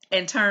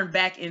and turn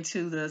back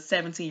into the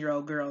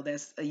 17-year-old girl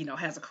that's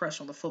has a crush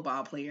on the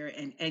football player,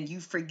 and you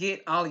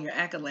forget all your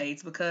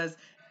accolades because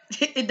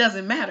it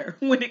doesn't matter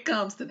when it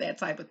comes to that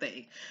type of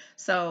thing.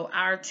 So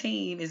our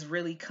team is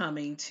really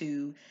coming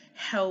to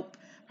help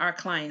our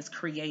clients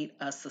create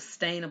a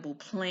sustainable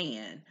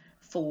plan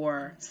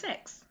for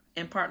sex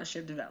and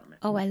partnership development.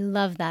 Oh, I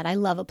love that. I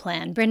love a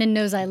plan. Brendan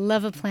knows I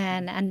love a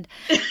plan. And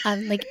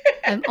like,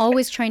 I'm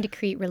always trying to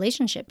create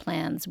relationship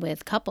plans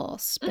with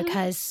couples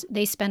because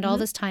they spend all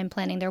this time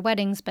planning their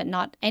weddings, but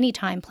not any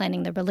time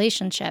planning the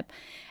relationship.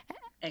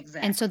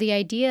 Exactly. And so the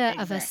idea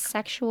of a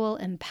sexual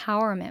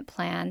empowerment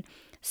plan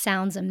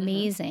sounds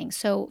amazing.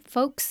 So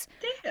folks,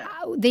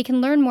 they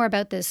can learn more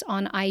about this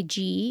on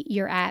IG.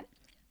 You're at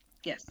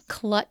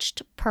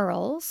Clutched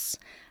Pearls.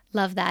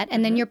 Love that.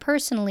 And then you're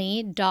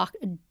personally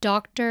Dr.Hmac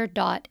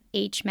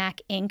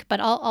Inc., but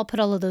I'll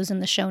put all of those in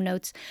the show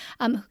notes.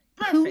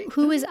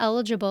 Who is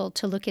eligible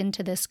to look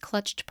into this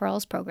Clutched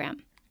Pearls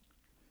program?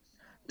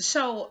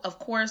 So, of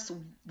course,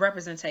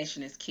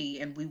 representation is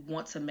key, and we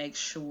want to make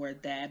sure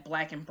that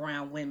Black and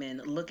brown women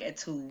look at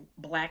two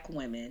Black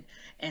women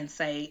and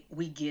say,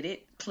 we get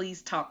it.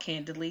 Please talk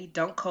candidly.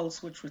 Don't code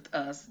switch with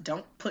us.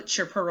 Don't put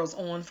your pearls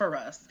on for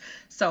us.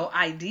 So,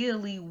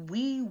 ideally,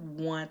 we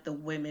want the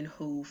women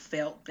who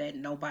felt that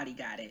nobody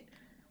got it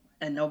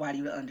and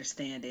nobody would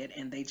understand it,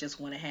 and they just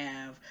want to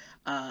have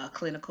a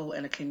clinical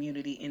and a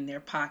community in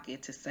their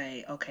pocket to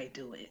say, okay,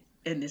 do it,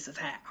 and this is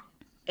how.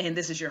 And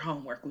this is your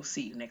homework. We'll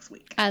see you next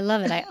week. I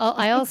love it.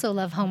 I also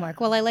love homework.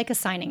 Well, I like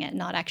assigning it,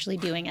 not actually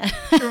doing it.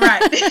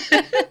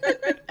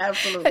 Right.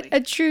 Absolutely.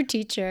 A true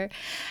teacher.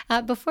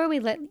 Before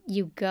we let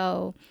you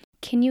go,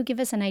 can you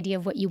give us an idea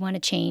of what you want to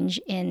change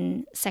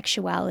in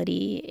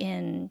sexuality,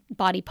 in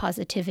body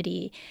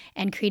positivity,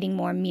 and creating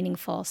more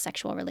meaningful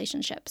sexual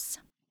relationships?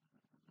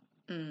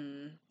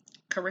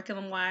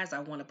 Curriculum-wise, I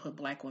want to put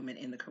Black women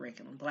in the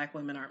curriculum. Black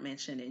women aren't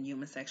mentioned in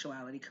human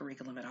sexuality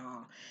curriculum at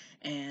all.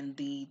 And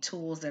the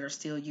tools that are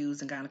still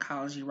used in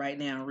gynecology right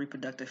now in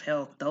reproductive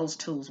health, those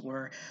tools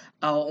were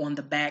on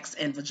the backs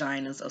and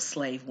vaginas of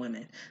slave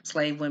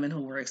women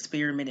who were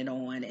experimented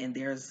on. And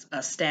there's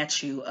a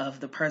statue of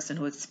the person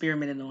who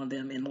experimented on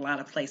them in a lot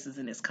of places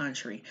in this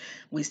country.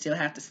 We still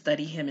have to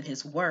study him and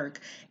his work,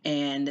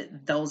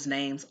 and those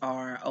names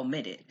are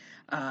omitted.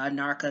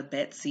 Narca,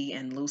 Betsy,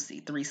 and Lucy,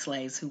 3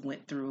 slaves who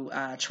went through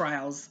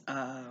trials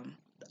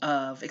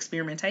of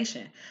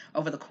experimentation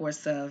over the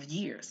course of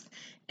years.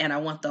 And I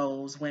want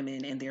those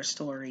women and their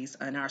stories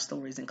and our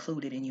stories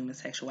included in human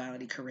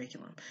sexuality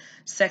curriculum.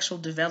 Sexual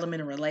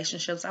development and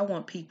relationships, I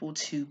want people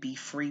to be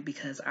free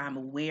because I'm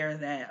aware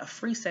that a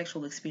free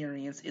sexual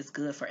experience is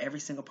good for every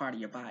single part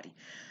of your body.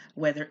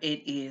 Whether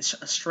it is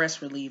a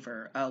stress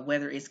reliever,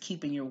 whether it's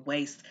keeping your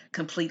waist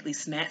completely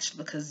snatched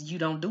because you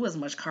don't do as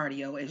much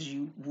cardio as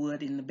you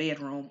would in the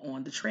bedroom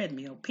on the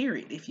treadmill,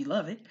 period, if you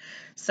love it.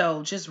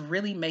 So just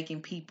really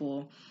making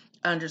people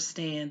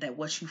understand that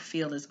what you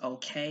feel is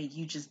okay.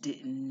 You just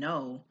didn't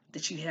know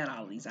that you had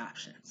all these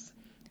options.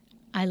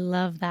 I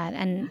love that.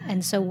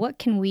 And so what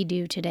can we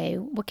do today?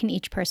 What can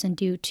each person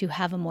do to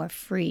have a more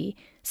free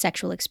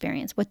sexual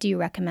experience? What do you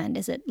recommend?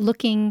 Is it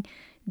looking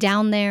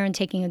down there and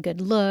taking a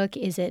good look?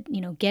 Is it,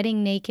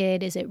 getting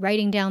naked? Is it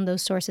writing down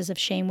those sources of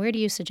shame? Where do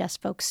you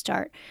suggest folks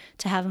start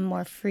to have a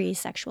more free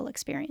sexual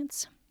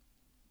experience?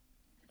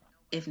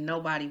 If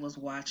nobody was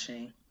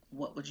watching,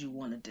 what would you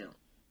want to do?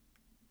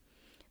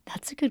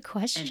 That's a good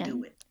question. And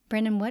do it.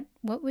 Brendan,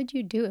 what would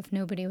you do if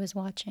nobody was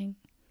watching?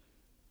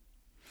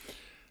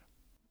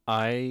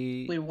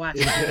 We're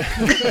watching.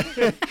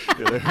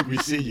 We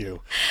see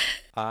you.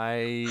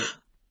 I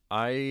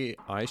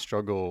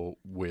struggle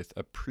with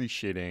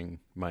appreciating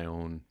my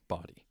own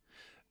body.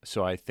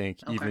 So I think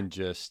even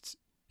just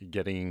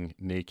getting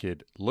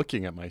naked,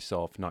 looking at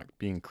myself, not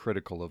being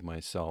critical of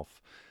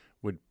myself,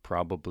 would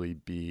probably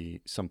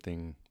be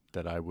something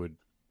that I would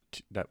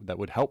that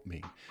would help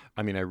me.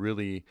 I mean, I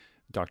really,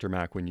 Dr.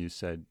 Mack, when you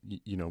said,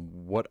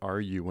 what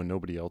are you when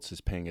nobody else is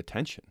paying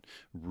attention,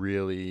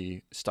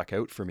 really stuck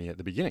out for me at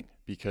the beginning,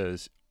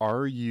 because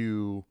are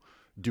you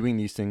doing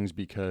these things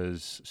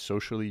because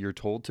socially you're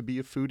told to be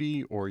a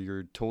foodie or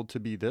you're told to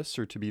be this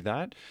or to be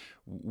that?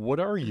 What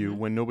are you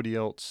when nobody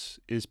else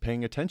is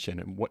paying attention,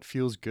 and what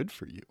feels good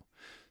for you?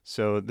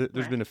 So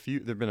there's been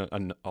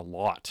a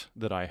lot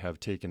that I have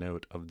taken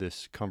out of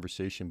this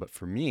conversation. But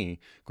for me,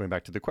 going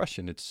back to the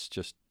question, it's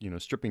just,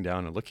 stripping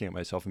down and looking at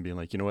myself and being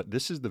like, you know what,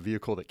 this is the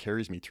vehicle that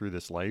carries me through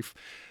this life.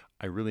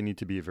 I really need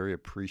to be very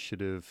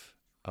appreciative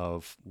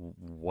of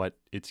what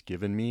it's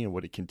given me and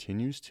what it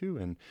continues to,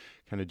 and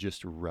kind of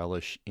just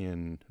relish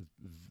in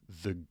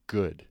the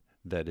good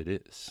that it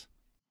is.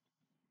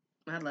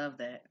 I love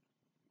that.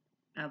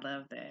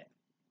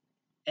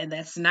 And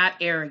that's not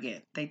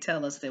arrogant. They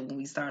tell us that when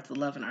we start to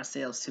loving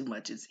ourselves too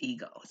much, it's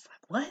ego. It's like,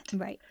 what?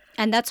 Right.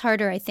 And that's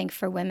harder, I think,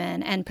 for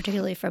women, and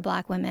particularly for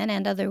Black women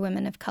and other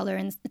women of color,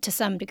 and to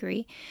some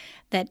degree,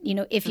 that,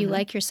 if you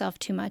like yourself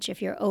too much,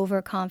 if you're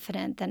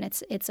overconfident, then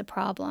it's a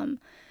problem.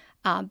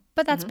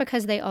 But that's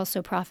because they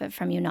also profit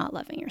from you not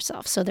loving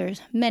yourself. So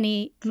there's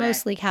many,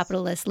 mostly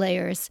capitalist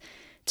layers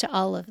to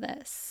all of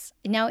this.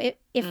 Now,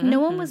 if no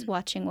one was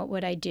watching, what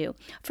would I do?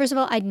 First of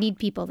all, I'd need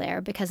people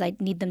there because I'd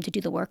need them to do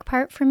the work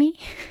part for me.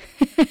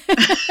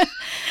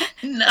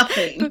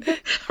 Nothing.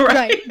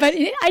 Right. But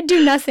I'd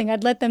do nothing.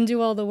 I'd let them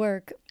do all the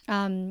work.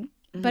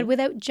 But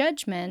without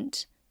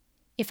judgment,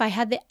 if I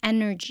had the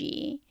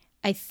energy,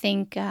 I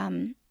think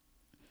I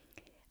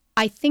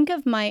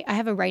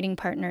have a writing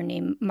partner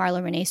named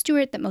Marla Renee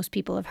Stewart that most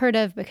people have heard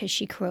of because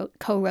she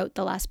co-wrote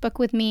the last book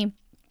with me.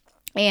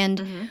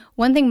 And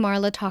one thing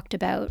Marla talked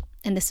about,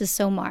 and this is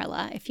so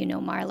Marla, if you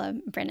know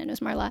Marla, Brendan knows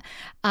Marla,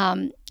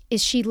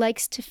 is she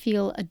likes to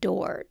feel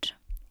adored.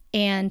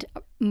 And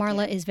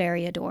Marla is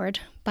very adored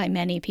by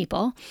many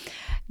people.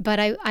 But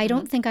I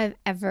don't think I've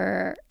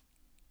ever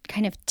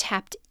kind of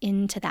tapped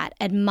into that.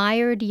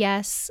 Admired,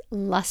 yes.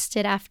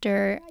 Lusted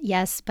after,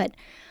 yes. But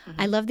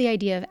I love the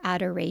idea of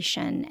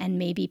adoration and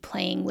maybe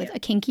playing with a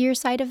kinkier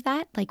side of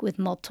that, like with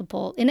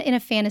multiple, in a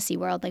fantasy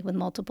world, like with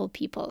multiple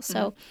people.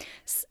 So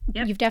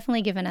you've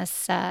definitely given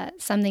us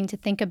something to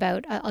think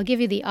about. I'll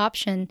give you the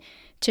option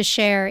to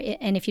share,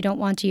 and if you don't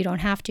want to, you don't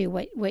have to,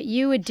 what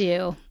you would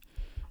do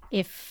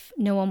if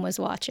no one was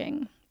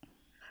watching.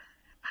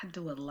 I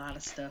do a lot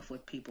of stuff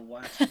with people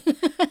watching.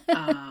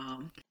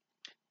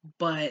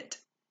 But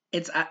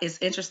it's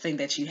interesting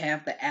that you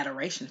have the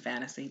adoration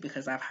fantasy,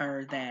 because I've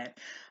heard that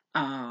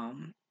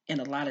in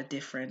a lot of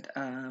different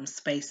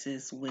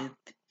spaces with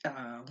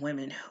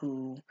women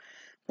who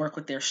work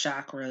with their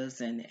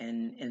chakras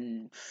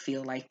and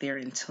feel like they're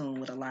in tune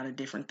with a lot of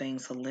different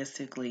things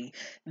holistically,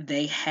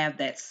 they have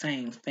that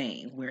same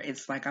thing where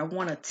it's like, I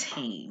want a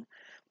team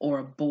or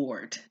a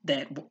board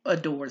that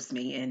adores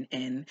me,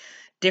 and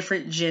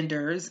different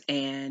genders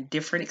and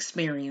different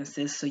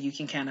experiences, so you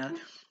can kind of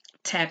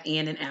tap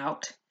in and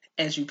out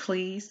as you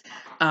please,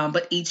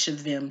 but each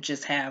of them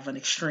just have an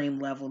extreme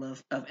level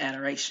of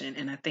adoration.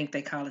 And I think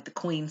they call it the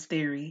Queen's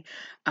Theory,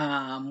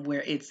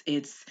 where it's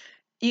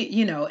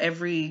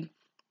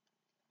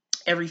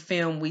every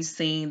film we've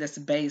seen that's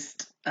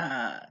based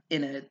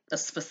in a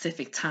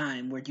specific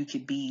time where you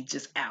could be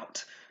just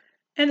out.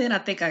 And then I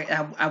think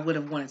I would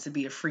have wanted to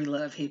be a free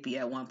love hippie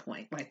at one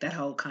point. Like, that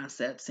whole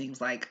concept seems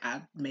like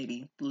I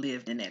maybe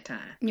lived in that time.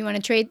 You want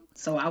to trade?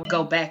 So I would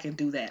go back and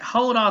do that.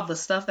 Hold all the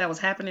stuff that was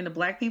happening to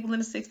Black people in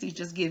the 60s.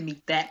 Just give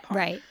me that part.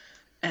 Right.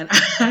 And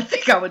I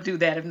think I would do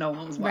that if no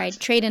one was watching. Right.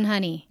 Trade and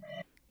honey.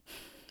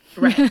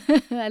 Right.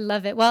 I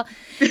love it. Well,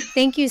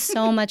 thank you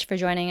so much for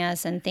joining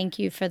us, and thank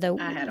you for the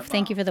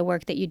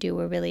work that you do.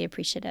 We're really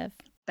appreciative.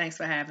 Thanks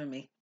for having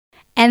me.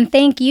 And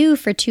thank you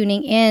for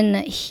tuning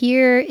in.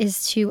 Here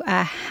is to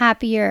a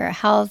happier,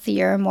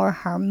 healthier, more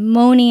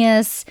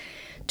harmonious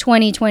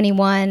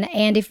 2021.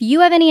 And if you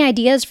have any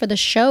ideas for the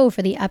show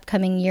for the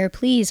upcoming year,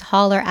 please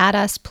holler at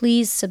us.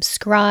 Please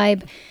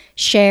subscribe,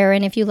 share.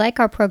 And if you like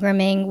our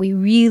programming, we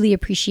really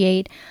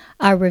appreciate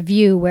a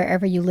review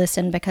wherever you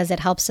listen, because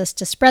it helps us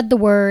to spread the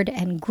word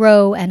and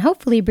grow and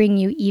hopefully bring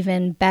you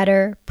even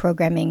better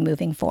programming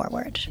moving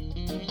forward.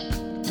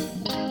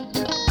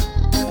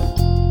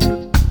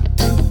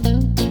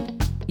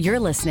 You're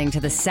listening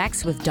to the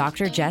Sex with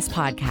Dr. Jess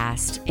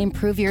podcast.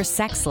 Improve your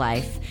sex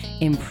life.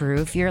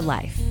 Improve your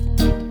life.